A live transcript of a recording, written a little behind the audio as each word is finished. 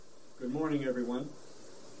Good morning, everyone.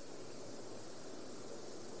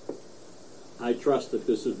 I trust that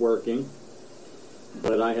this is working,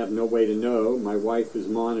 but I have no way to know. My wife is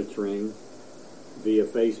monitoring via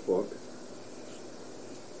Facebook.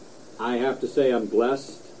 I have to say I'm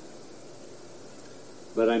blessed,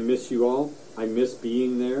 but I miss you all. I miss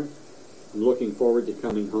being there. I'm looking forward to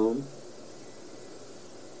coming home.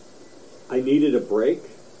 I needed a break.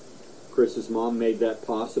 Chris's mom made that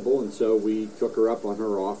possible, and so we took her up on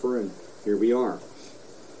her offer, and here we are.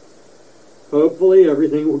 Hopefully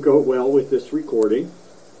everything will go well with this recording,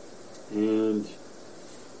 and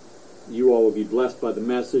you all will be blessed by the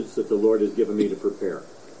message that the Lord has given me to prepare.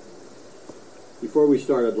 Before we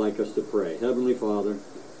start, I'd like us to pray. Heavenly Father,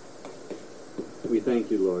 we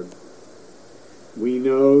thank you, Lord. We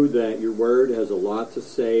know that your word has a lot to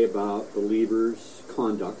say about believers'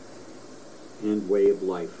 conduct and way of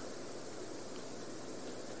life.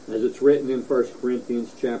 As it's written in 1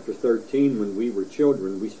 Corinthians chapter 13, when we were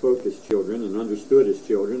children, we spoke as children and understood as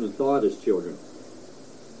children and thought as children.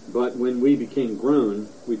 But when we became grown,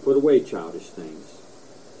 we put away childish things.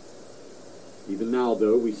 Even now,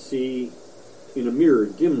 though, we see in a mirror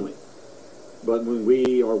dimly. But when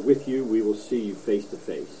we are with you, we will see you face to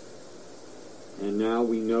face. And now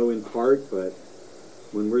we know in part, but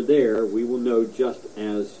when we're there, we will know just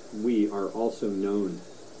as we are also known.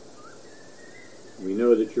 We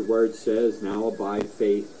know that your word says, now abide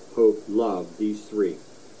faith, hope, love, these three.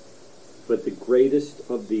 But the greatest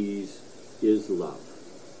of these is love.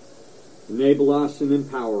 Enable us and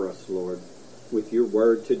empower us, Lord, with your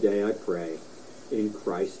word today, I pray, in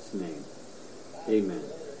Christ's name. Amen.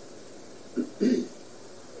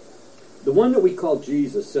 The one that we call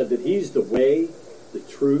Jesus said that he's the way, the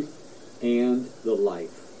truth, and the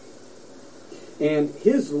life. And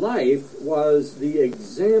his life was the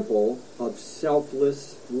example of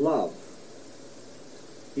selfless love.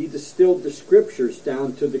 He distilled the scriptures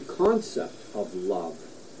down to the concept of love.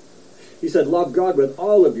 He said, love God with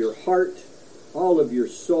all of your heart, all of your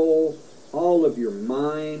soul, all of your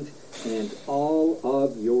mind, and all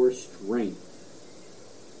of your strength.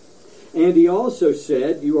 And he also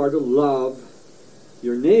said you are to love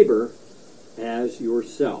your neighbor as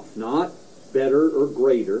yourself, not better or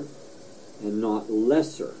greater, and not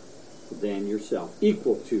lesser than yourself,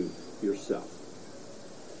 equal to yourself.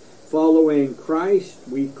 Following Christ,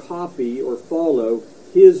 we copy or follow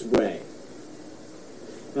his way.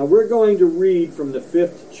 Now we're going to read from the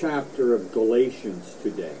 5th chapter of Galatians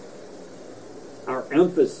today. Our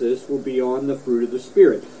emphasis will be on the fruit of the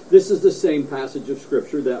Spirit. This is the same passage of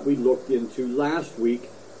Scripture that we looked into last week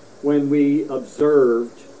when we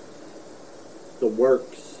observed the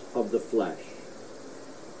works of the flesh.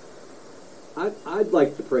 I'd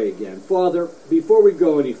like to pray again. Father, before we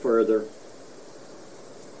go any further,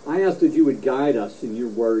 I ask that you would guide us in your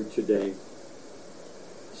word today.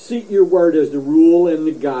 Seek your word as the rule and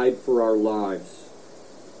the guide for our lives.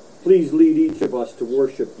 Please lead each of us to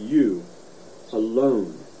worship you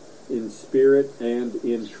alone, in spirit and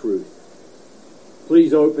in truth.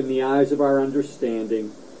 Please open the eyes of our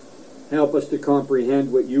understanding. Help us to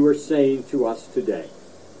comprehend what you are saying to us today.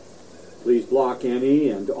 Please block any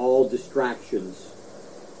and all distractions.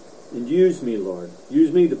 And use me, Lord.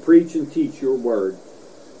 Use me to preach and teach your word.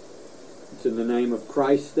 It's in the name of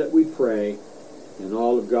Christ that we pray, and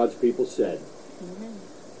all of God's people said, Amen.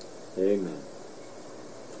 Amen.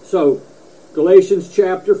 So, Galatians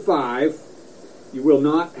chapter 5, you will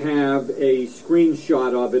not have a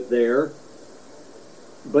screenshot of it there,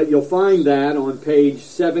 but you'll find that on page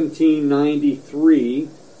 1793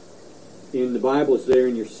 in the Bibles there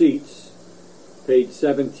in your seats. Page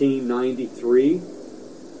 1793,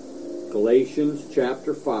 Galatians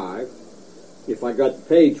chapter 5. If I got the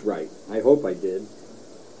page right, I hope I did.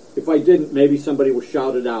 If I didn't, maybe somebody will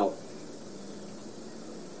shout it out.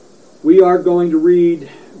 We are going to read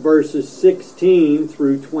verses 16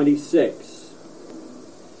 through 26.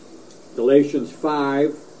 Galatians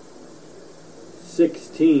 5,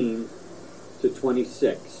 16 to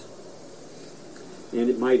 26. And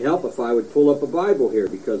it might help if I would pull up a Bible here,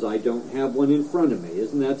 because I don't have one in front of me.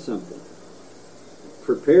 Isn't that something?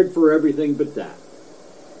 Prepared for everything but that.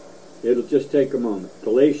 It'll just take a moment.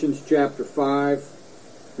 Galatians chapter 5.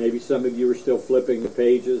 Maybe some of you are still flipping the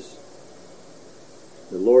pages.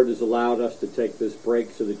 The Lord has allowed us to take this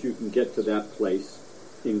break so that you can get to that place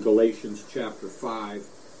in Galatians chapter 5,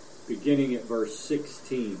 beginning at verse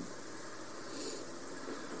 16.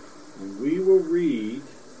 And we will read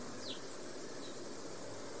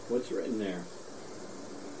what's written there.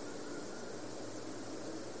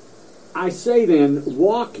 I say then,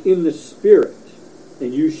 walk in the Spirit,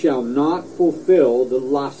 and you shall not fulfill the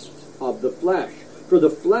lust of the flesh. For the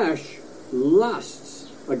flesh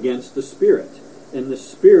lusts against the Spirit, and the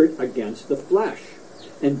Spirit against the flesh.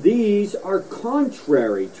 And these are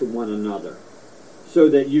contrary to one another, so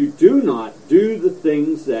that you do not do the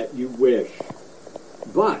things that you wish.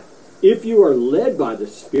 But if you are led by the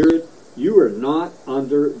Spirit, you are not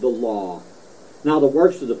under the law. Now the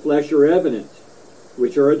works of the flesh are evident,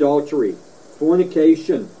 which are adultery,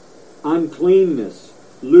 fornication, uncleanness,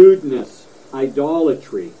 lewdness,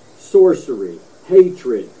 idolatry, sorcery,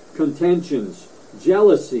 hatred, contentions,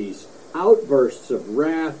 jealousies, outbursts of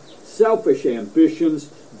wrath, selfish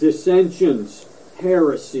ambitions, dissensions,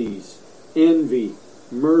 heresies, envy,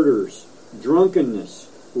 murders, drunkenness,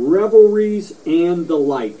 revelries, and the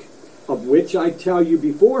like, of which I tell you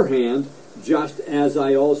beforehand, just as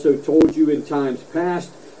I also told you in times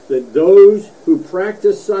past, that those who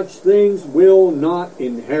practice such things will not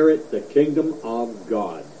inherit the kingdom of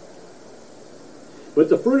God. But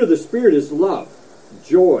the fruit of the Spirit is love,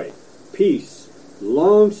 joy, peace,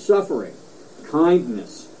 long-suffering,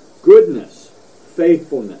 kindness, goodness,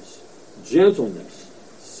 faithfulness, gentleness,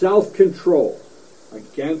 self-control.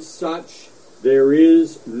 Against such there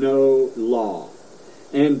is no law.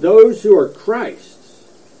 And those who are Christ's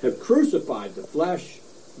have crucified the flesh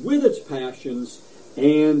with its passions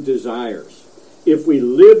and desires. If we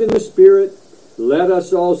live in the Spirit, let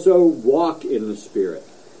us also walk in the Spirit.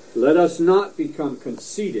 Let us not become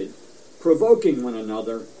conceited, provoking one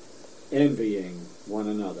another, envying one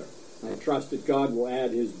another. I trust that God will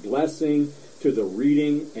add his blessing to the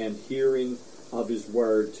reading and hearing of his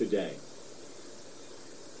word today.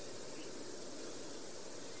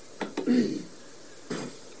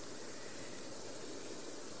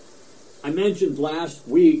 I mentioned last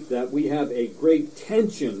week that we have a great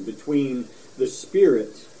tension between the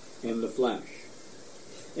Spirit and the flesh.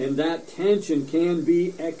 And that tension can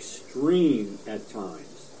be extreme at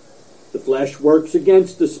times. The flesh works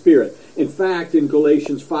against the Spirit. In fact, in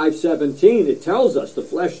Galatians 5:17, it tells us the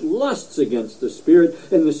flesh lusts against the Spirit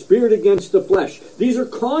and the Spirit against the flesh. These are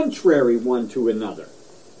contrary one to another,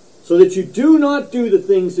 so that you do not do the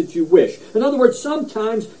things that you wish. In other words,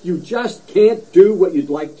 sometimes you just can't do what you'd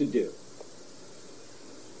like to do.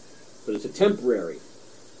 But it's a temporary.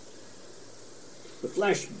 The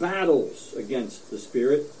flesh battles against the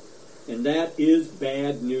Spirit, and that is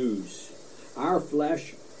bad news. Our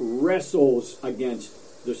flesh wrestles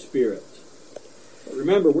against the Spirit. But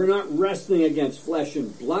remember, we're not wrestling against flesh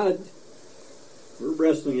and blood. We're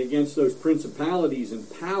wrestling against those principalities and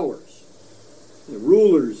powers, the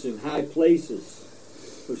rulers in high places,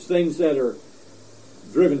 those things that are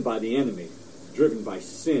driven by the enemy, driven by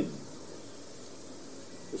sin.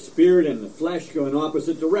 The Spirit and the flesh go in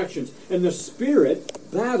opposite directions, and the Spirit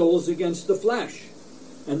battles against the flesh.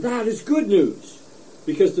 And that is good news,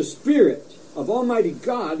 because the Spirit of Almighty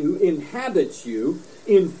God, who inhabits you,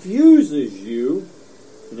 infuses you,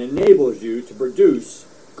 and enables you to produce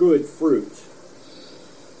good fruit.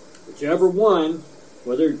 Whichever one,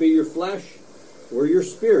 whether it be your flesh or your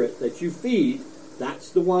spirit that you feed, that's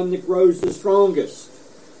the one that grows the strongest.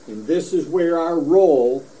 And this is where our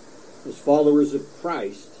role as followers of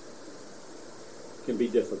Christ can be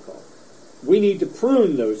difficult. We need to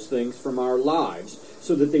prune those things from our lives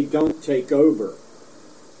so that they don't take over.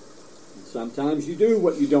 And sometimes you do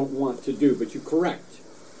what you don't want to do, but you correct.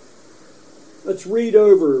 Let's read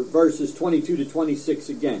over verses 22 to 26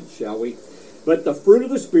 again, shall we? But the fruit of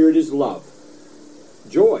the Spirit is love,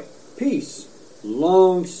 joy, peace,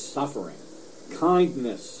 long-suffering,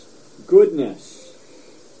 kindness, goodness,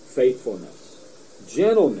 faithfulness,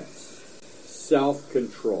 gentleness,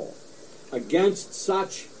 self-control. Against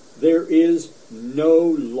such there is no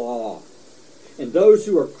law. And those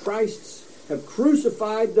who are Christ's have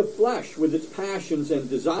crucified the flesh with its passions and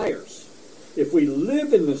desires. If we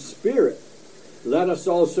live in the Spirit, let us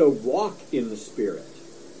also walk in the Spirit.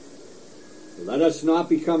 Let us not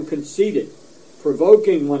become conceited,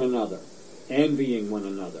 provoking one another, envying one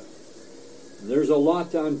another. And there's a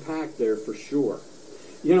lot to unpack there for sure.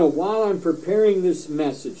 You know, while I'm preparing this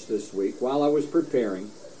message this week, while I was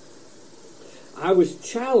preparing, I was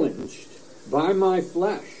challenged by my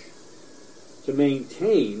flesh to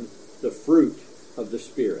maintain the fruit of the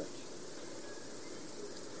Spirit.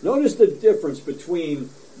 Notice the difference between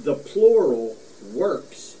the plural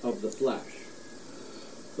works of the flesh,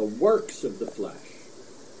 the works of the flesh,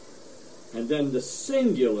 and then the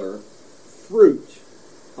singular fruit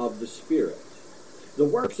of the Spirit. The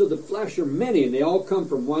works of the flesh are many, and they all come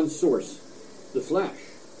from one source, the flesh.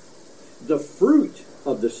 The fruit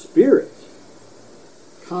of the Spirit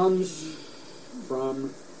comes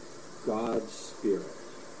from God's Spirit.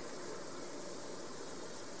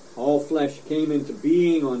 All flesh came into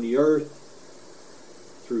being on the earth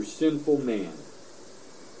through sinful man.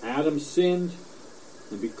 Adam sinned,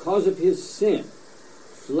 and because of his sin,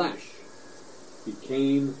 flesh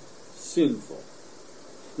became sinful.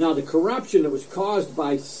 Now, the corruption that was caused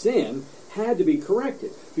by sin had to be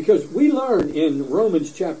corrected, because we learn in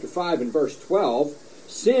Romans chapter 5 and verse 12,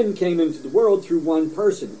 sin came into the world through one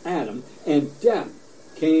person, Adam, and death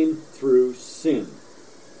came through sin.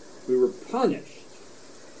 We were punished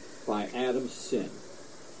by Adam's sin.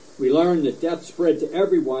 We learn that death spread to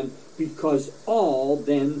everyone because all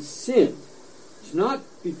then sinned. It's not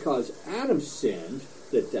because Adam sinned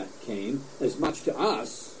that death came as much to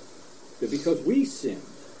us, but because we sinned.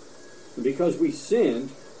 And because we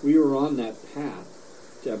sinned, we were on that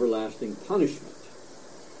path to everlasting punishment.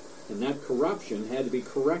 And that corruption had to be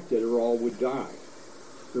corrected or all would die.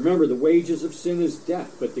 Remember, the wages of sin is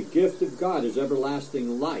death, but the gift of God is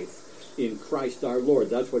everlasting life in Christ our Lord.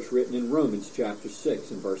 That's what's written in Romans chapter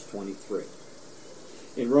 6 and verse 23.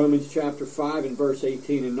 In Romans chapter 5 and verse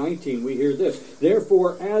 18 and 19, we hear this: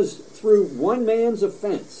 Therefore, as through one man's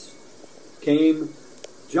offense came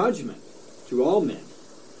judgment to all men,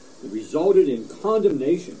 it resulted in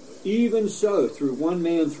condemnation, even so through one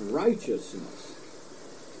man's righteousness,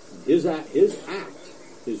 his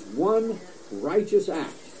one righteous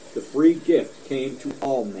act, the free gift came to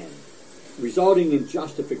all men, resulting in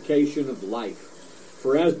justification of life.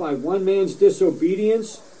 For as by one man's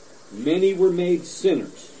disobedience many were made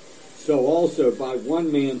sinners, so also by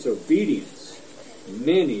one man's obedience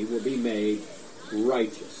many will be made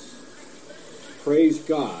righteous. Praise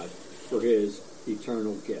God for his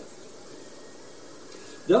eternal gift.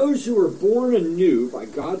 Those who are born anew by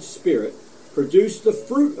God's Spirit produce the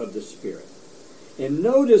fruit of the Spirit. And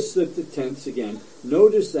notice that the tense again,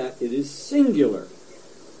 notice that it is singular.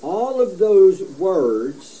 All of those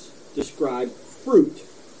words describe fruit,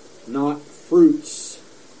 not fruits.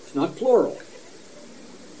 It's not plural.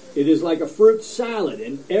 It is like a fruit salad,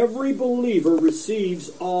 and every believer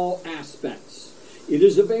receives all aspects. It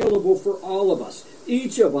is available for all of us.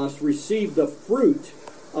 Each of us receive the fruit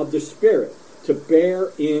of the Spirit to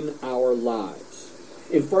bear in our lives.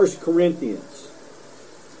 In 1 Corinthians,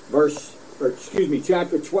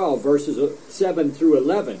 chapter 12, verses 7 through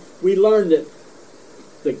 11, we learn that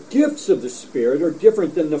the gifts of the Spirit are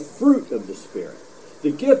different than the fruit of the Spirit.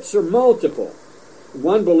 The gifts are multiple.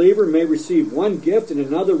 One believer may receive one gift and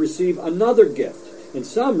another receive another gift, and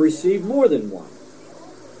some receive more than one.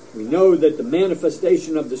 We know that the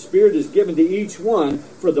manifestation of the Spirit is given to each one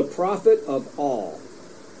for the profit of all.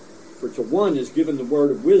 For to one is given the word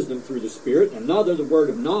of wisdom through the Spirit, another the word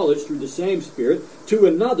of knowledge through the same Spirit, to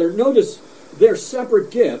another, notice they're separate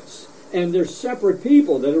gifts, and they're separate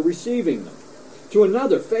people that are receiving them. To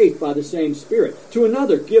another, faith by the same Spirit. To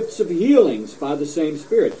another, gifts of healings by the same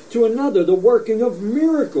Spirit. To another, the working of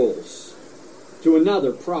miracles. To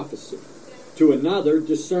another, prophecy. To another,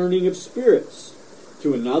 discerning of spirits.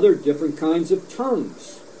 To another, different kinds of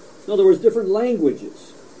tongues. In other words, different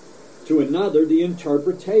languages. To another, the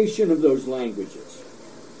interpretation of those languages.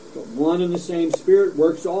 But one and the same Spirit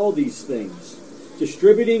works all these things,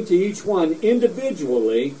 distributing to each one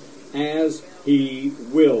individually as He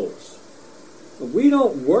wills. We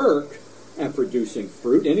don't work at producing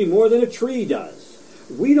fruit any more than a tree does.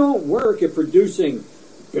 We don't work at producing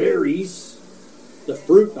berries, the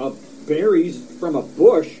fruit of berries from a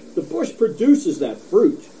bush. The bush produces that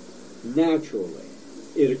fruit naturally.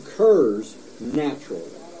 It occurs naturally.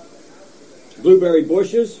 Blueberry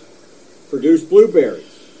bushes produce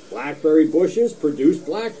blueberries. Blackberry bushes produce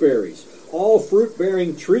blackberries. All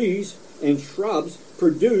fruit-bearing trees and shrubs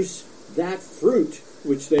produce that fruit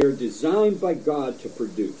which they are designed by God to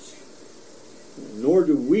produce. Nor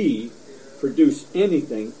do we produce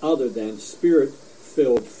anything other than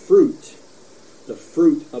Spirit-filled fruit, the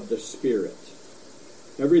fruit of the Spirit.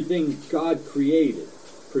 Everything God created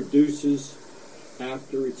produces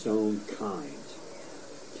after its own kind.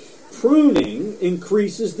 Pruning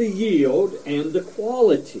increases the yield and the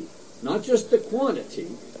quality, not just the quantity,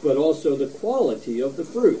 but also the quality of the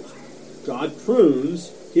fruit. God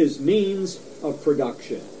prunes His means of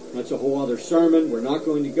production. That's a whole other sermon. We're not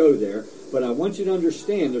going to go there, but I want you to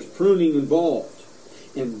understand there's pruning involved,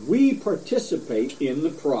 and we participate in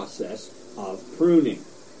the process of pruning.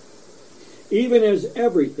 Even as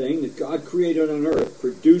everything that God created on earth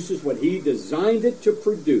produces what He designed it to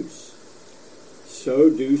produce,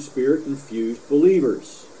 so do Spirit-infused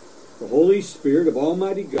believers. The Holy Spirit of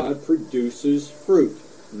Almighty God produces fruit,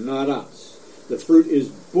 not us. The fruit is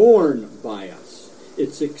born by us.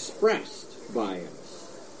 It's expressed by us.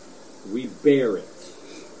 We bear it.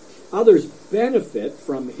 Others benefit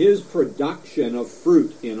from His production of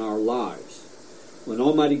fruit in our lives. When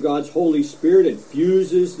Almighty God's Holy Spirit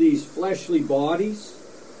infuses these fleshly bodies,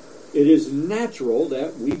 it is natural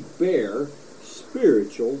that we bear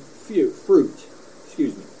spiritual fruit.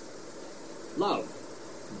 Love,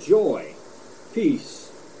 joy,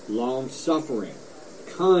 peace, long-suffering,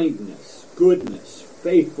 kindness, goodness,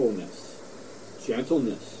 faithfulness,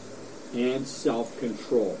 gentleness, and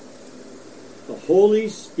self-control. The Holy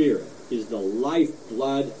Spirit is the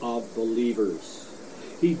lifeblood of believers.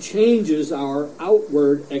 He changes our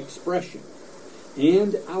outward expression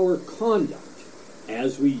and our conduct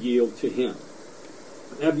as we yield to Him.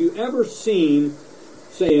 Have you ever seen,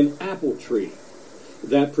 say, an apple tree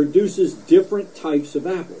that produces different types of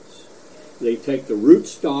apples? They take the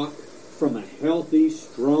rootstock from a healthy,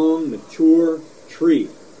 strong, mature tree,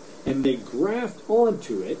 and they graft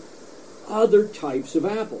onto it other types of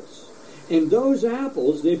apples. And those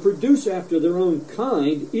apples, they produce after their own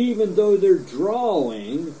kind, even though they're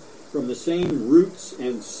drawing from the same roots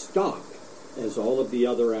and stock as all of the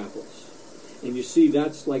other apples. And you see,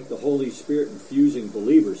 that's like the Holy Spirit infusing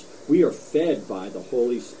believers. We are fed by the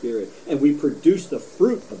Holy Spirit, and we produce the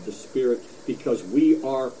fruit of the Spirit because we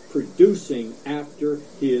are producing after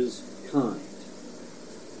His kind.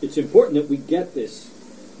 It's important that we get this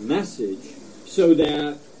message so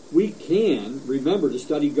that we can remember to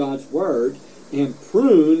study God's Word and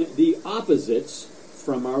prune the opposites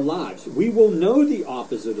from our lives. We will know the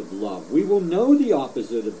opposite of love. We will know the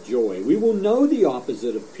opposite of joy. We will know the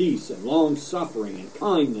opposite of peace and long-suffering and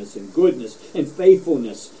kindness and goodness and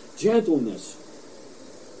faithfulness, gentleness,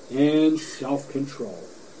 and self-control.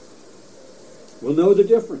 We'll know the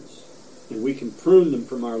difference, and we can prune them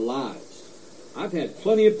from our lives. I've had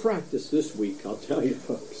plenty of practice this week, I'll tell you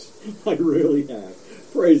folks. I really have.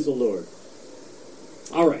 Praise the Lord.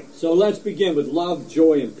 All right, so let's begin with love,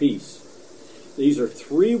 joy, and peace. These are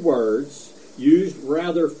three words used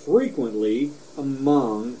rather frequently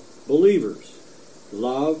among believers.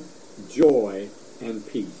 Love, joy, and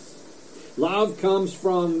peace. Love comes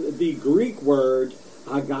from the Greek word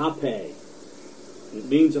agape. It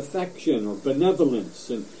means affection or benevolence,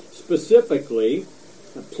 and specifically,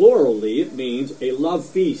 plurally, it means a love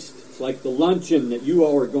feast. It's like the luncheon that you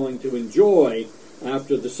all are going to enjoy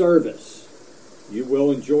after the service. You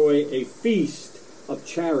will enjoy a feast of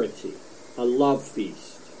charity, a love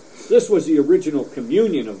feast. This was the original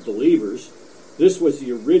communion of believers. This was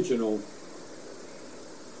the original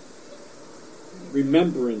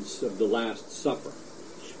remembrance of the Last Supper.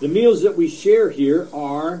 The meals that we share here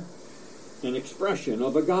are an expression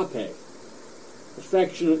of agape.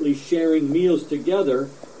 Affectionately sharing meals together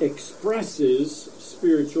expresses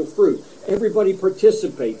spiritual fruit. Everybody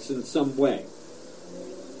participates in some way.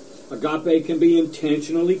 Agape can be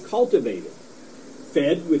intentionally cultivated.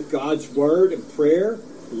 Fed with God's Word and prayer,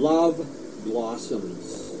 love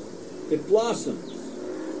blossoms. It blossoms.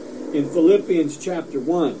 In Philippians chapter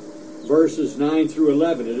 1, verses 9 through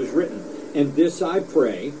 11, it is written, "And this I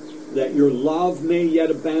pray, that your love may yet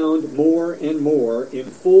abound more and more in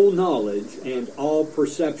full knowledge and all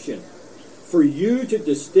perception, for you to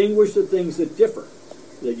distinguish the things that differ,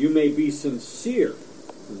 that you may be sincere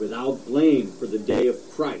and without blame for the day of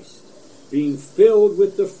Christ, being filled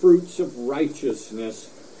with the fruits of righteousness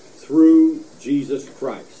through Jesus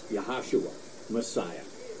Christ, Yahashua, Messiah,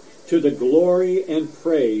 to the glory and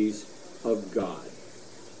praise of God."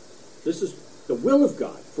 This is the will of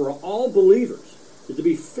God for all believers, to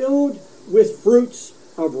be filled with fruits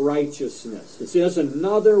of righteousness. You see, that's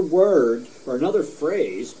another word or another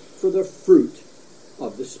phrase for the fruit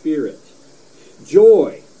of the Spirit.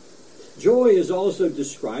 Joy. Joy is also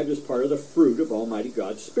described as part of the fruit of Almighty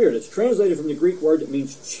God's Spirit. It's translated from the Greek word that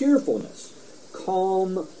means cheerfulness,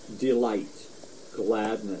 calm delight,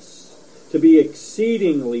 gladness. To be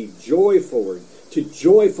exceedingly joyful, or to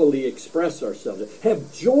joyfully express ourselves.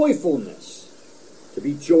 Have joyfulness. To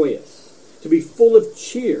be joyous. To be full of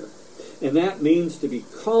cheer. And that means to be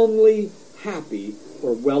calmly happy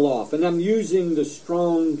or well off. And I'm using the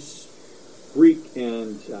Strong's Greek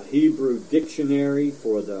and Hebrew dictionary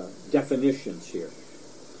for the definitions here.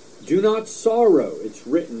 Do not sorrow, it's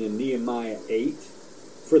written in Nehemiah 8,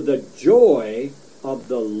 for the joy of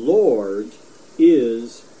the Lord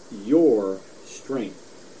is your strength.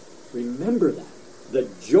 Remember that. The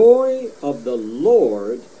joy of the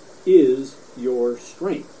Lord is your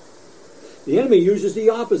strength. The enemy uses the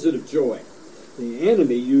opposite of joy. The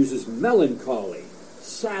enemy uses melancholy,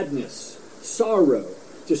 sadness, sorrow,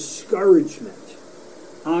 discouragement,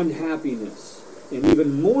 unhappiness, and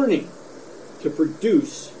even mourning to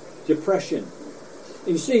produce depression.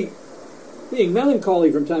 And you see, being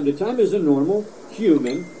melancholy from time to time is a normal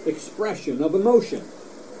human expression of emotion.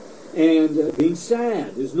 And being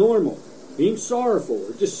sad is normal. Being sorrowful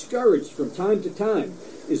or discouraged from time to time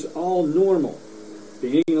is all normal.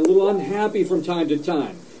 Being a little unhappy from time to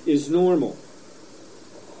time is normal.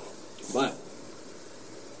 But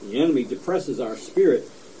the enemy depresses our spirit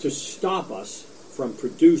to stop us from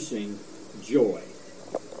producing joy.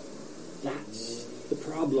 That's the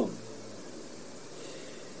problem.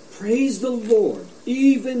 Praise the Lord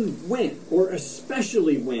even when, or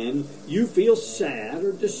especially when, you feel sad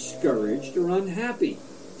or discouraged or unhappy.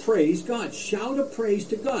 Praise God. Shout a praise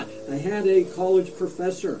to God. I had a college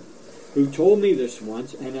professor who told me this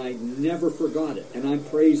once, and I never forgot it. And I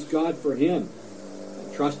praise God for him.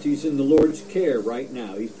 I trust he's in the Lord's care right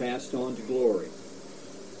now. He's passed on to glory.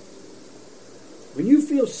 When you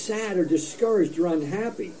feel sad or discouraged or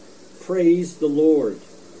unhappy, praise the Lord.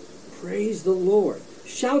 Praise the Lord.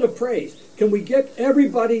 Shout a praise. Can we get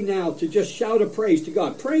everybody now to just shout a praise to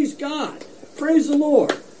God? Praise God. Praise the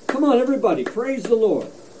Lord. Come on, everybody. Praise the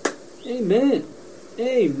Lord. Amen.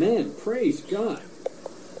 Amen. Praise God.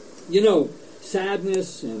 You know,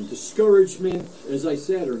 sadness and discouragement, as I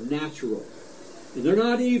said, are natural. And they're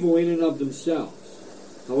not evil in and of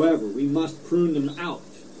themselves. However, we must prune them out,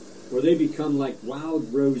 or they become like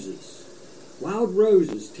wild roses. Wild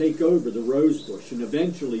roses take over the rose bush, and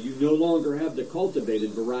eventually you no longer have the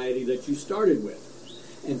cultivated variety that you started with.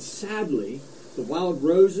 And sadly, the wild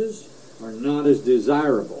roses are not as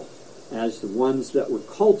desirable as the ones that were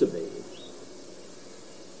cultivated.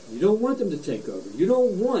 You don't want them to take over. You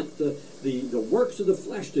don't want the works of the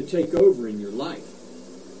flesh to take over in your life.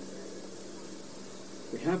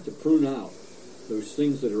 We have to prune out those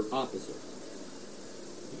things that are opposite,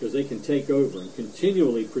 because they can take over and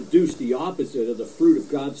continually produce the opposite of the fruit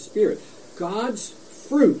of God's Spirit. God's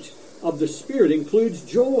fruit of the Spirit includes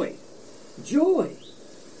joy. Joy.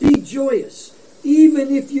 Be joyous,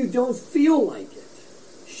 even if you don't feel like it.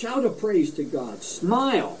 Shout a praise to God.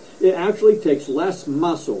 Smile. It actually takes less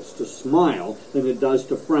muscles to smile than it does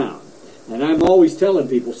to frown. And I'm always telling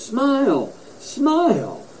people, smile,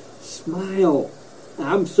 smile, smile.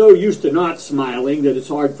 I'm so used to not smiling that it's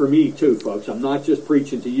hard for me too, folks. I'm not just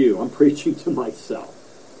preaching to you. I'm preaching to myself.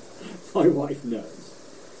 My wife knows.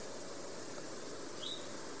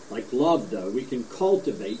 Like love, though, we can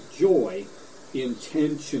cultivate joy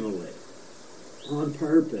intentionally, on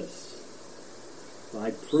purpose,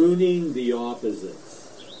 by pruning the opposites.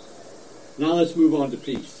 Now let's move on to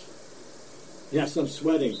peace. Yes, I'm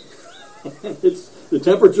sweating. The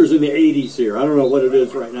temperature's in the 80s here. I don't know what it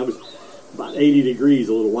is right now. It was about 80 degrees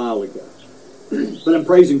a little while ago. But I'm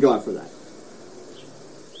praising God for that.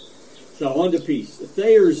 So on to peace.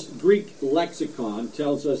 Thayer's Greek lexicon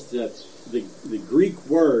tells us that the Greek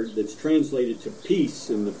word that's translated to peace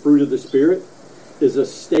in the fruit of the Spirit is a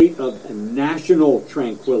state of national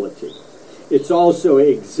tranquility. It's also an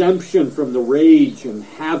exemption from the rage and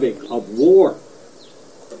havoc of war.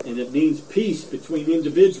 And it means peace between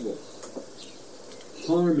individuals,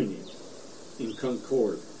 harmony in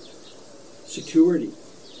concord, security,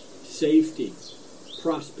 safety,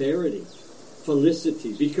 prosperity,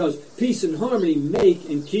 felicity, because peace and harmony make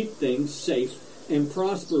and keep things safe and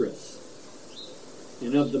prosperous.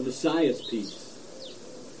 And of the Messiah's peace,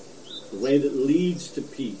 the way that leads to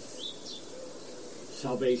peace,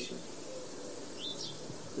 salvation.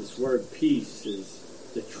 This word peace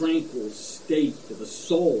is the tranquil state of a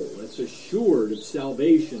soul that's assured of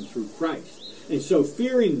salvation through Christ. And so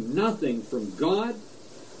fearing nothing from God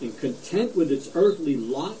and content with its earthly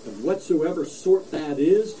lot of whatsoever sort that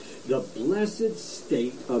is, the blessed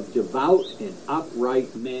state of devout and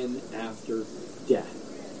upright men after death.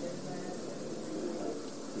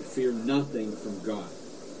 We fear nothing from God.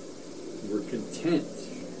 We're content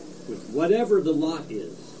with whatever the lot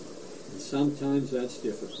is. And sometimes that's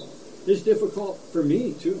difficult. It's difficult for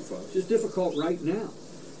me too, folks. It's difficult right now.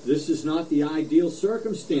 This is not the ideal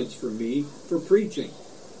circumstance for me for preaching.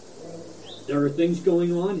 There are things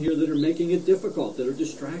going on here that are making it difficult, that are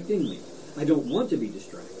distracting me. I don't want to be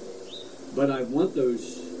distracted. But I want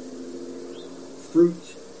those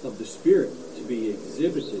fruit of the Spirit to be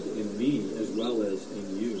exhibited in me as well as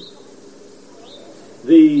in you.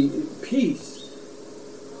 The peace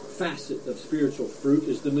facet of spiritual fruit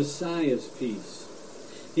is the Messiah's peace.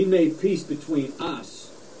 He made peace between us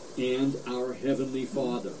and our Heavenly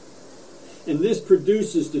Father. And this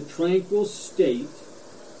produces the tranquil state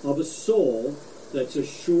of a soul that's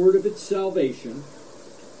assured of its salvation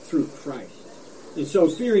through Christ. And so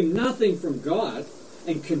fearing nothing from God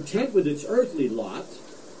and content with its earthly lot,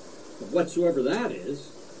 of whatsoever that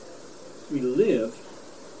is, we live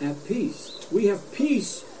at peace. We have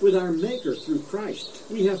peace with our Maker through Christ.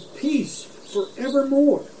 We have peace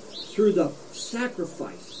forevermore through the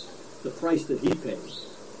sacrifice, the price that He paid.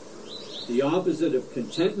 The opposite of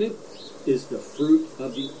contentment is the fruit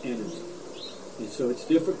of the enemy. And so it's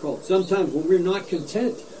difficult. Sometimes when we're not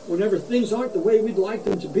content, whenever things aren't the way we'd like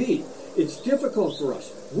them to be, it's difficult for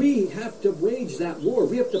us. We have to wage that war.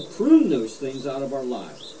 We have to prune those things out of our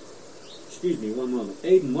lives. Excuse me one moment.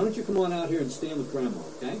 Aiden, why don't you come on out here and stand with Grandma,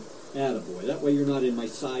 okay? Attaboy. That way you're not in my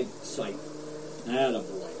sight.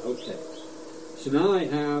 Attaboy. Okay. So now I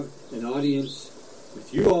have an audience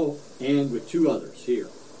with you all and with two others here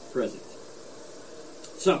present.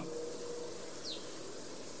 So,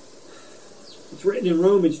 it's written in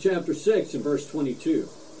Romans chapter 6 and verse 22.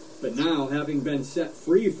 But now, having been set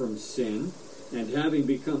free from sin and having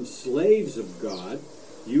become slaves of God,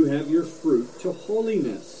 you have your fruit to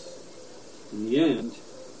holiness. In the end,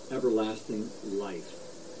 everlasting life.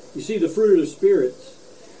 You see, the fruit of the Spirit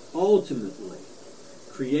ultimately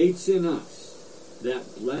creates in us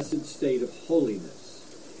that blessed state of holiness.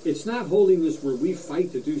 It's not holiness where we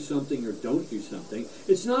fight to do something or don't do something.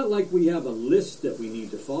 It's not like we have a list that we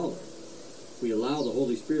need to follow. We allow the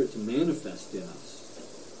Holy Spirit to manifest in us.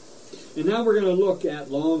 And now we're going to look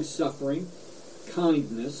at long-suffering,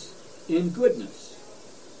 kindness, and goodness.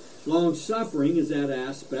 Long-suffering is that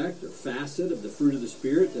aspect or facet of the fruit of the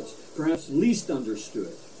Spirit that's perhaps least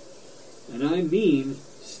understood. And I mean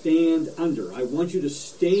stand under. I want you to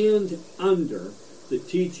stand under the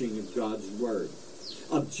teaching of God's Word.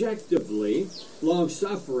 Objectively,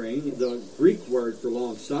 long-suffering, the Greek word for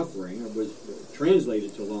long-suffering, was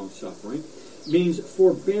translated to long-suffering, means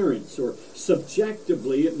forbearance, or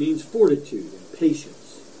subjectively it means fortitude and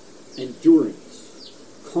patience, endurance,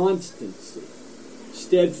 constancy,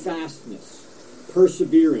 steadfastness,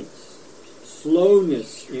 perseverance,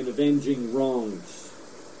 slowness in avenging wrongs.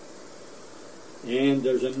 And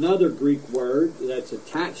there's another Greek word that's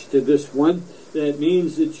attached to this one that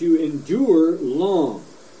means that you endure long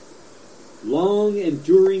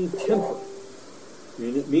enduring temper.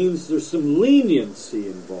 And it means there's some leniency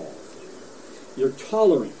involved. You're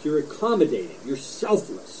tolerant, you're accommodating, you're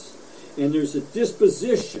selfless, and there's a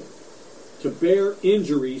disposition to bear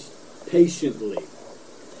injuries patiently.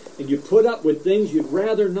 And you put up with things you'd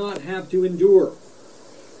rather not have to endure,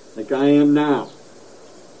 like I am now.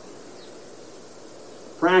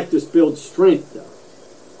 Practice builds strength,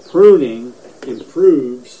 though. Pruning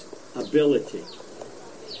improves ability.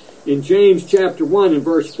 In James chapter 1 and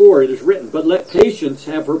verse 4 it is written, "But let patience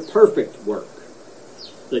have her perfect work,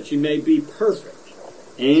 that you may be perfect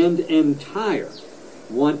and entire,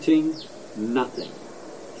 wanting nothing."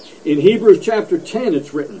 In Hebrews chapter 10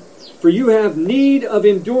 it's written, "For you have need of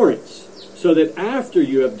endurance, so that after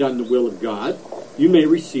you have done the will of God, you may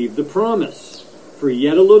receive the promise. For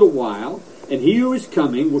yet a little while, and he who is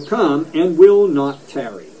coming will come and will not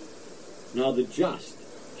tarry. Now the just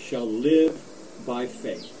shall live by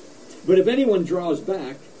faith. But if anyone draws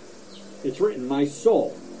back," it's written, "my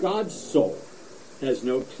soul," God's soul, "has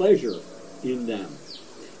no pleasure in them."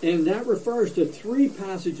 And that refers to three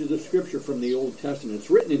passages of Scripture from the Old Testament. It's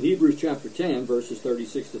written in Hebrews chapter 10, verses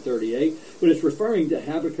 36 to 38, but it's referring to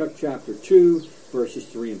Habakkuk chapter 2, verses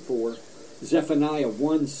 3 and 4, Zephaniah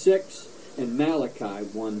 1:6, and Malachi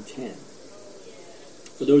 1:10.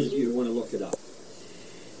 For those of you who want to look it up.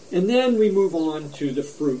 And then we move on to the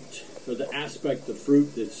fruit, or the aspect of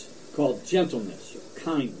fruit that's called gentleness or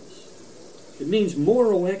kindness. It means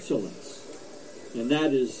moral excellence, and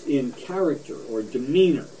that is in character or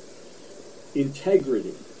demeanor,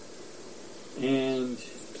 integrity, and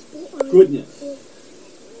goodness,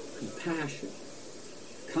 compassion,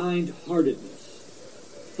 kind-heartedness,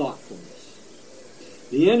 thoughtfulness.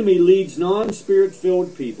 The enemy leads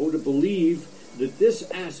non-spirit-filled people to believe that this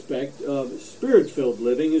aspect of spirit-filled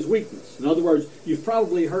living is weakness. In other words, you've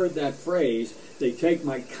probably heard that phrase, "They take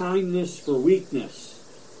my kindness for weakness."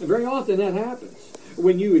 And very often that happens.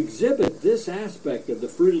 When you exhibit this aspect of the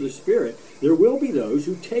fruit of the Spirit, there will be those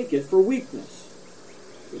who take it for weakness.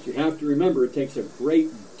 But you have to remember it takes a great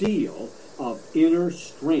deal of inner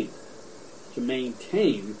strength to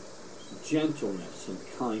maintain gentleness and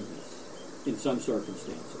kindness in some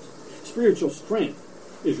circumstances. Spiritual strength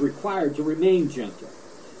is required to remain gentle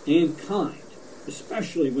and kind,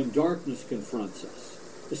 especially when darkness confronts us,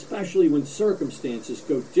 especially when circumstances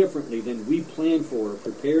go differently than we planned for or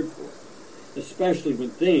prepared for, especially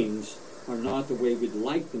when things are not the way we'd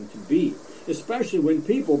like them to be, especially when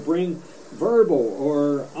people bring verbal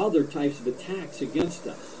or other types of attacks against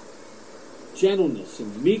us. Gentleness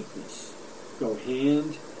and meekness go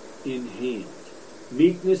hand in hand.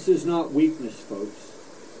 Meekness is not weakness, folks.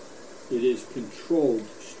 It is controlled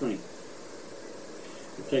strength.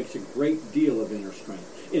 It takes a great deal of inner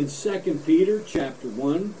strength. In 2 Peter chapter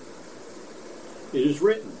 1, it is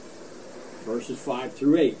written, verses 5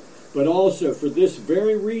 through 8, But also for this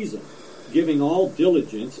very reason, giving all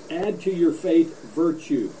diligence, add to your faith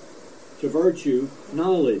virtue. To virtue,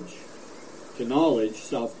 knowledge. To knowledge,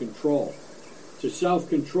 self-control. To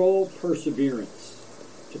self-control, perseverance.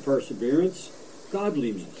 To perseverance,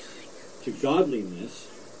 godliness. To godliness,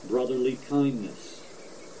 brotherly kindness.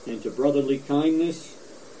 And to brotherly kindness,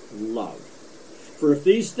 love. For if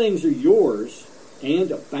these things are yours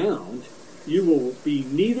and abound, you will be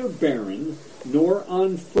neither barren nor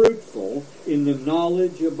unfruitful in the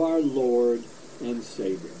knowledge of our Lord and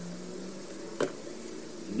Savior.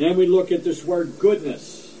 And then we look at this word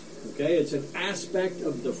goodness. Okay, it's an aspect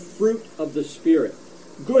of the fruit of the Spirit.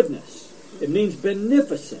 Goodness. It means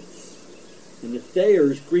beneficence. And the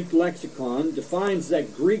Thayer's Greek lexicon defines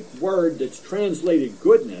that Greek word that's translated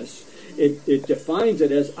goodness. It defines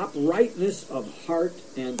it as uprightness of heart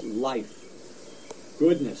and life.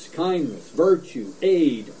 Goodness, kindness, virtue,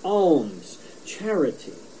 aid, alms,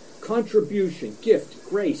 charity, contribution, gift,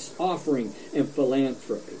 grace, offering, and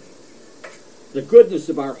philanthropy. The goodness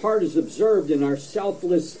of our heart is observed in our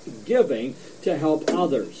selfless giving to help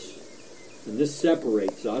others. And this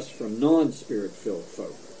separates us from non-Spirit-filled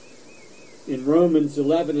folk. In Romans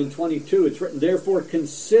 11 and 22, it's written, therefore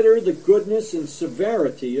consider the goodness and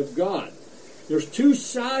severity of God. There's two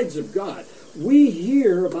sides of God. We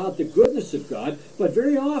hear about the goodness of God, but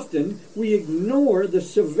very often we ignore the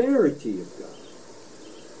severity of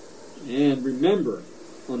God. And remember,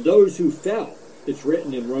 on those who fell, it's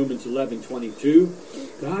written in Romans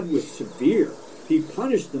 11:22, God was severe. He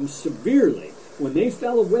punished them severely. When they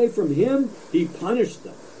fell away from Him, He punished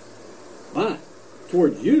them. But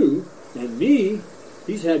toward you and me,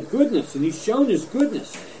 He's had goodness, and He's shown His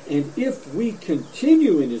goodness. And if we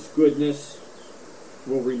continue in His goodness,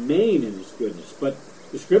 we'll remain in His goodness. But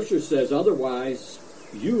the Scripture says otherwise,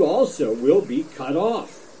 you also will be cut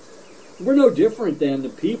off. We're no different than the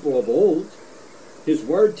people of old. His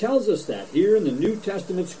Word tells us that here in the New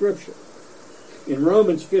Testament Scripture. In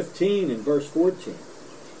Romans 15 and verse 14,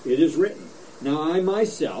 it is written, now I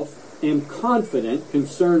myself am confident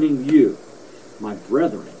concerning you, my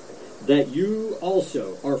brethren, that you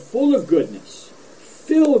also are full of goodness,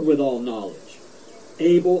 filled with all knowledge,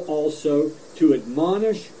 able also to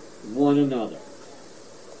admonish one another.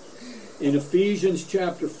 In Ephesians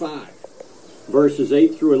chapter 5, verses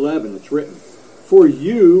 8 through 11, it's written, for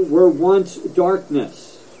you were once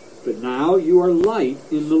darkness, but now you are light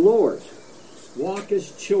in the Lord. Walk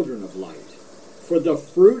as children of light. For the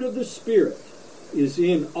fruit of the Spirit is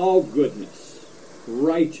in all goodness,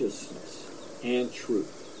 righteousness, and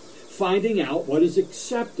truth, finding out what is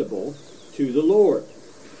acceptable to the Lord.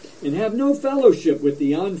 And have no fellowship with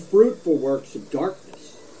the unfruitful works of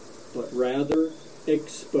darkness, but rather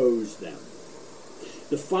expose them.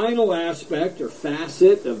 The final aspect or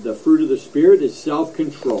facet of the fruit of the Spirit is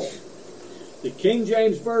self-control. The King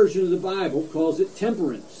James Version of the Bible calls it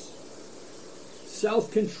temperance.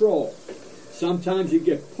 Self-control. Sometimes you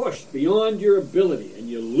get pushed beyond your ability and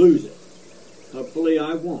you lose it. Hopefully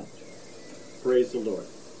I won't. Praise the Lord.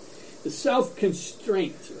 The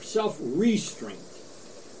self-constraint or self-restraint,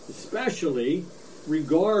 especially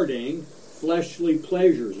regarding fleshly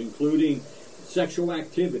pleasures, including sexual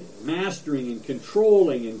activity, mastering and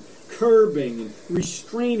controlling and curbing and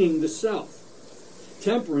restraining the self.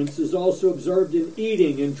 Temperance is also observed in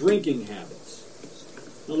eating and drinking habits.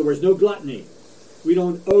 In other words, no gluttony. We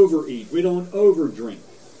don't overeat. We don't overdrink.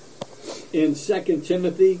 In 2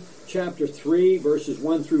 Timothy chapter 3, verses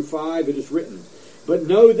 1 through 5, it is written, but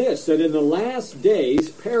know this, that in the last days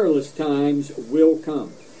perilous times will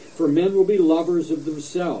come. For men will be lovers of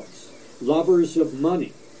themselves, lovers of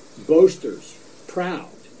money, boasters, proud,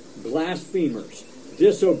 blasphemers,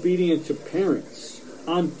 disobedient to parents,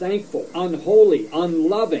 unthankful, unholy,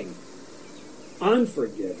 unloving,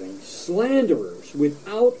 unforgiving, slanderers,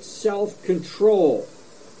 without self-control,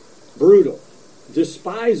 brutal,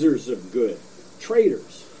 despisers of good,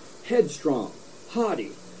 traitors, headstrong,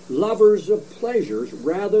 haughty, lovers of pleasures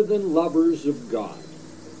rather than lovers of God,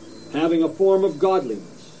 having a form of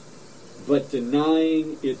godliness, but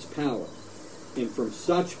denying its power. And from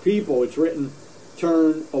such people, it's written,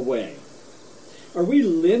 turn away. Are we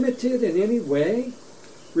limited in any way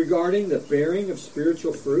regarding the bearing of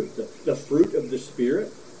spiritual fruit, the fruit of the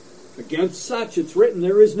Spirit? Against such, it's written,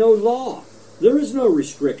 there is no law. There is no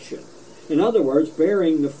restriction. In other words,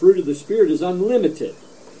 bearing the fruit of the Spirit is unlimited.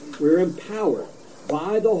 We're empowered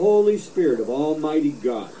by the Holy Spirit of Almighty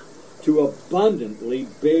God to abundantly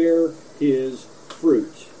bear His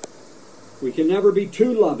fruit. We can never be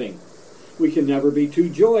too loving. We can never be too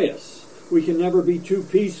joyous. We can never be too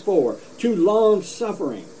peaceful or too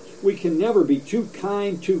long-suffering. We can never be too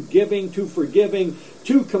kind, too giving, too forgiving,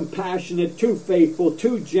 too compassionate, too faithful,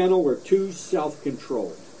 too gentle, or too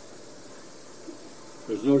self-controlled.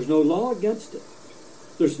 There's no law against it.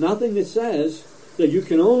 There's nothing that says that you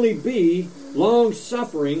can only be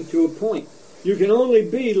long-suffering to a point. You can only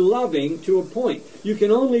be loving to a point. You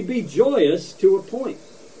can only be joyous to a point.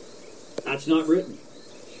 That's not written.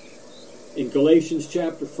 In Galatians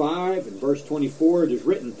chapter 5 and verse 24, it is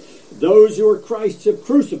written, "Those who are Christ's have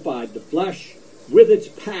crucified the flesh with its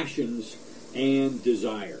passions and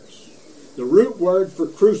desires." The root word for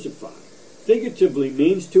crucify figuratively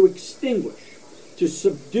means to extinguish, to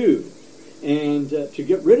subdue, and to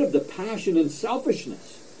get rid of the passion and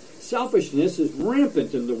selfishness. Selfishness is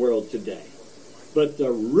rampant in the world today. But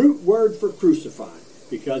the root word for crucify,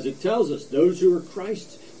 because it tells us those who are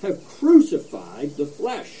Christ's have crucified the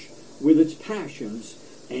flesh with its passions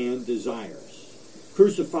and desires.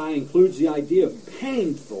 Crucify includes the idea of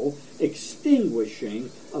painful extinguishing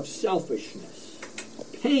of selfishness.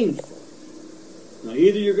 Painful. Now,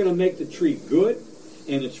 either you're going to make the tree good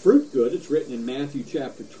and its fruit good. It's written in Matthew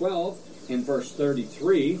chapter 12 and verse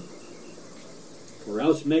 33. Or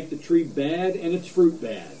else make the tree bad and its fruit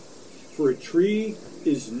bad. For a tree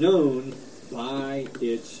is known by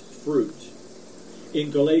its fruit.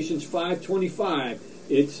 In Galatians 5:25,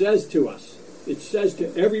 it says to us, it says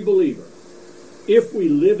to every believer, if we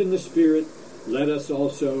live in the Spirit, let us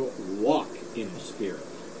also walk in the Spirit.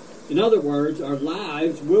 In other words, our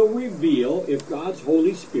lives will reveal if God's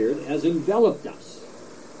Holy Spirit has enveloped us.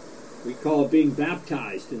 We call it being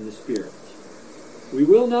baptized in the Spirit. We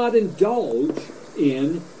will not indulge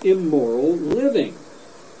in immoral living.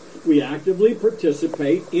 We actively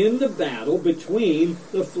participate in the battle between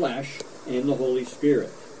the flesh and the Holy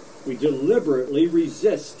Spirit. We deliberately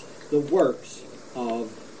resist the works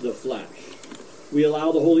of the flesh. We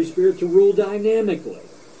allow the Holy Spirit to rule dynamically.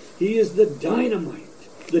 He is the dynamite,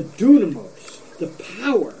 the dunamos, the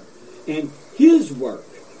power, and his work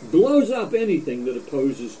blows up anything that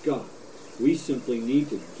opposes God. We simply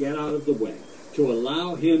need to get out of the way to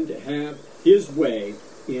allow him to have his way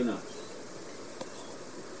in us.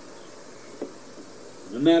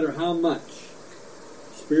 No matter how much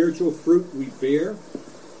spiritual fruit we bear,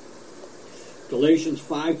 Galatians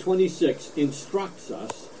 5:26 instructs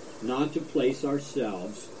us not to place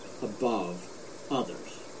ourselves above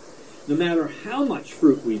others. No matter how much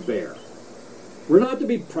fruit we bear, we're not to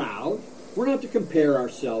be proud, we're not to compare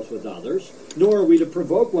ourselves with others, nor are we to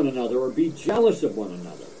provoke one another or be jealous of one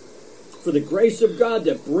another. For the grace of God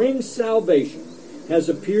that brings salvation has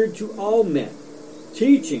appeared to all men,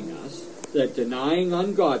 teaching us that denying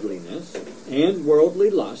ungodliness and worldly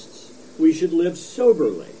lusts, we should live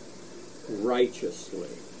soberly, righteously,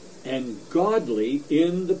 and godly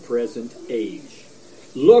in the present age,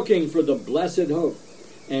 looking for the blessed hope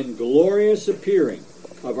and glorious appearing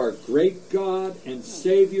of our great God and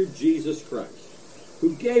Savior Jesus Christ,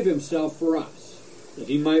 who gave himself for us, that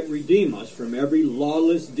he might redeem us from every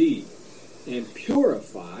lawless deed and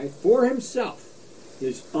purify for himself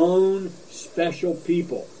his own special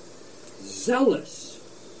people, zealous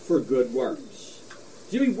for good works.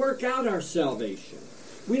 Do we work out our salvation?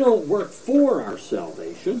 We don't work for our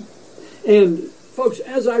salvation. And folks,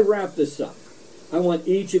 as I wrap this up, I want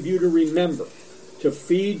each of you to remember to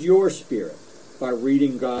feed your spirit by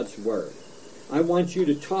reading God's Word. I want you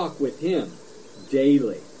to talk with him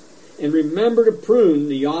daily. And remember to prune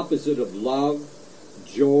the opposite of love,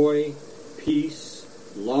 joy, peace,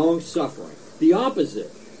 long-suffering, the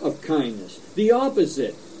opposite of kindness, the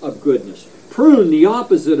opposite of goodness. Prune the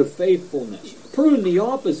opposite of faithfulness. Prune the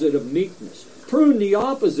opposite of meekness. Prune the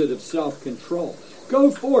opposite of self-control. Go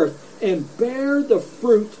forth and bear the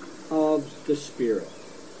fruit of the Spirit.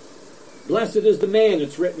 Blessed is the man,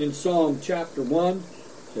 it's written in Psalm chapter 1.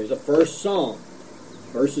 There's the first psalm,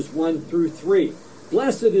 verses 1 through 3.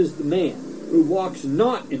 Blessed is the man who walks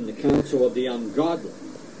not in the counsel of the ungodly,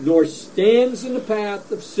 nor stands in the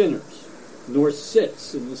path of sinners, nor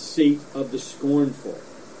sits in the seat of the scornful.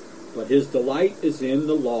 But his delight is in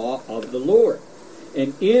the law of the Lord,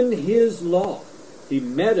 and in his law he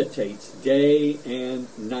meditates day and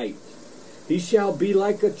night. He shall be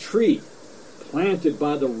like a tree planted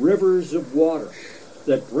by the rivers of water,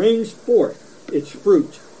 that brings forth its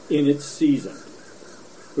fruit in its season,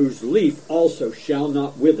 whose leaf also shall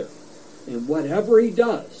not wither, and whatever he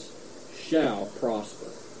does shall prosper.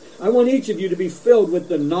 I want each of you to be filled with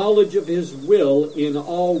the knowledge of his will in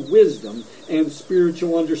all wisdom and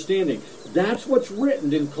spiritual understanding. That's what's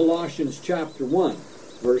written in Colossians chapter 1,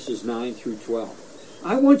 verses 9 through 12.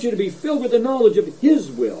 I want you to be filled with the knowledge of his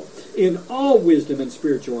will in all wisdom and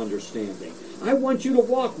spiritual understanding. I want you to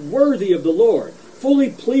walk worthy of the Lord,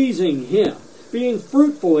 fully pleasing Him, being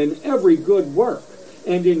fruitful in every good work,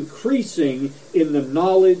 and increasing in the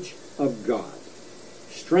knowledge of God,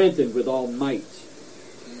 strengthened with all might,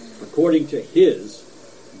 according to His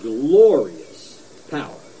glorious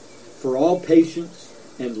power, for all patience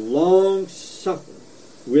and long suffering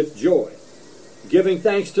with joy, giving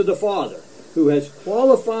thanks to the Father, who has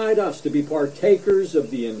qualified us to be partakers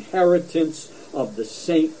of the inheritance of the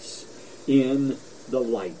saints in the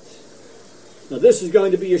light. Now, this is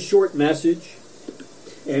going to be a short message,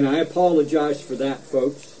 and I apologize for that,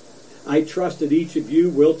 folks. I trust that each of you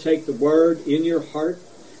will take the word in your heart,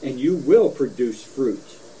 and you will produce fruit,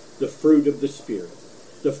 the fruit of the Spirit,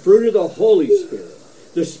 the fruit of the Holy Spirit,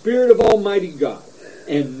 the Spirit of Almighty God,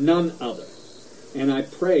 and none other. And I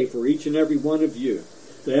pray for each and every one of you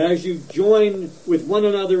that as you join with one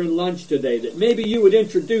another in lunch today, that maybe you would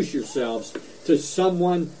introduce yourselves to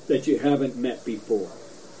someone that you haven't met before.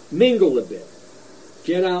 Mingle a bit.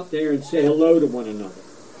 Get out there and say hello to one another.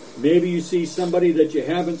 Maybe you see somebody that you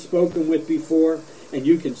haven't spoken with before, and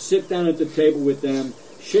you can sit down at the table with them,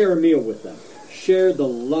 share a meal with them, share the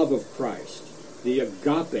love of Christ, the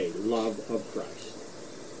agape love of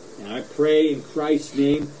Christ. And I pray in Christ's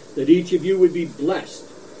name that each of you would be blessed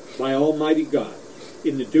by Almighty God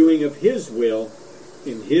in the doing of His will,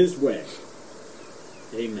 in His way.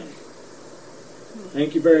 Amen.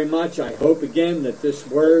 Thank you very much. I hope again that this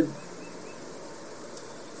word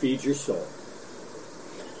feeds your soul.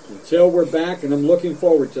 Until we're back, and I'm looking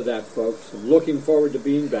forward to that, folks. I'm looking forward to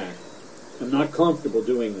being back. I'm not comfortable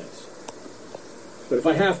doing this. But if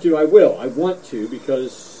I have to, I will. I want to,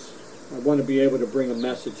 because I want to be able to bring a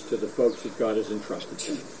message to the folks that God has entrusted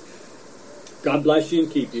to me. God bless you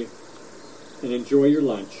and keep you. And enjoy your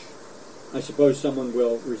lunch. I suppose someone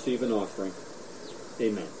will receive an offering.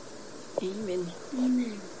 Amen. Amen.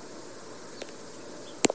 Amen.